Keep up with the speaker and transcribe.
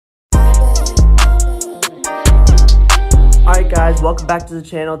Guys, welcome back to the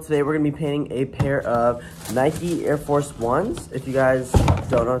channel. Today we're going to be painting a pair of Nike Air Force Ones. If you guys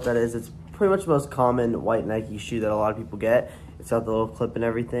don't know what that is, it's pretty much the most common white Nike shoe that a lot of people get. It's got the little clip and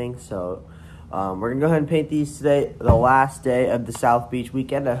everything. So we're going to go ahead and paint these today, the last day of the South Beach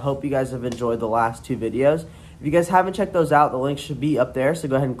weekend. I hope you guys have enjoyed the last two videos. If you guys haven't checked those out, the link should be up there, so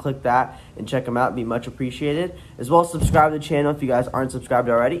go ahead and click that and check them out. It'd be much appreciated. As well as subscribe to the channel if you guys aren't subscribed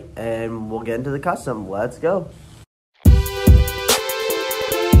already, and we'll get into the custom. Let's go.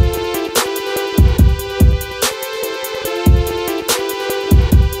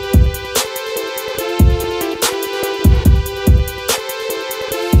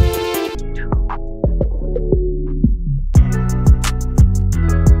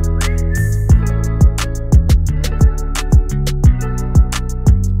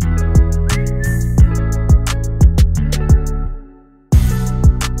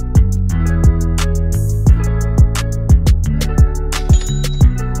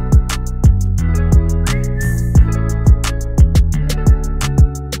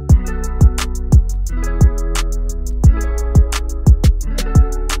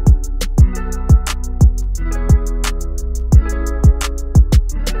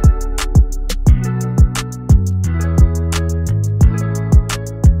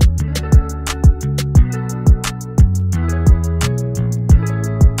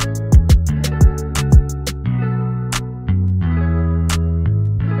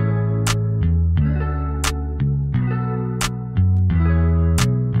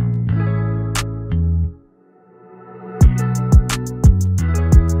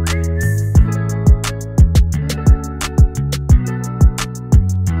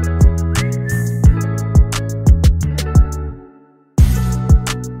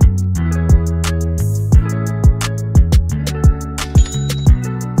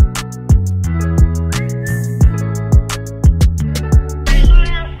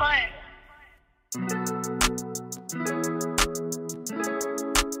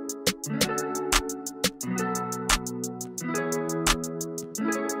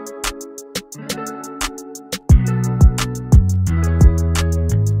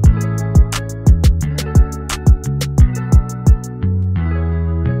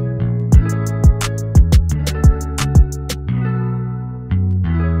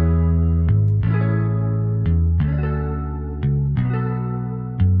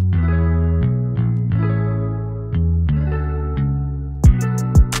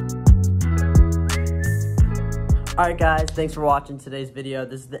 Alright guys, thanks for watching today's video.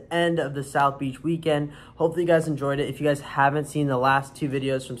 This is the end of the South Beach weekend. Hopefully you guys enjoyed it. If you guys haven't seen the last two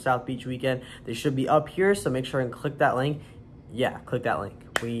videos from South Beach weekend, they should be up here, so make sure and click that link. Yeah, click that link.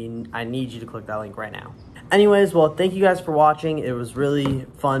 I need you to click that link right now. Anyways, well, thank you guys for watching. It was really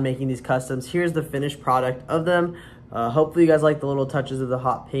fun making these customs. Here's the finished product of them. Hopefully you guys like the little touches of the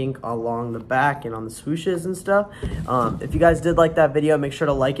hot pink along the back and on the swooshes and stuff. If you guys did like that video, make sure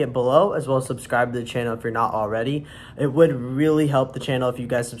to like it below, as well as subscribe to the channel if you're not already. It would really help the channel if you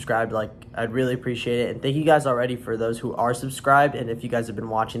guys subscribed. I'd really appreciate it. And thank you guys already for those who are subscribed, and if you guys have been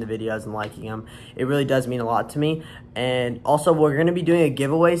watching the videos and liking them, it really does mean a lot to me. And also, we're going to be doing a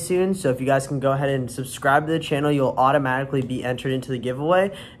giveaway soon, so if you guys can go ahead and subscribe to the channel, you'll automatically be entered into the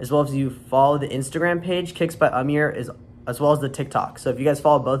giveaway, as well as you follow the Instagram page, Kicks by Amir, as well as the TikTok. So if you guys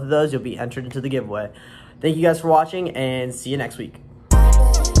follow both of those, you'll be entered into the giveaway. Thank you guys for watching, and see you next week.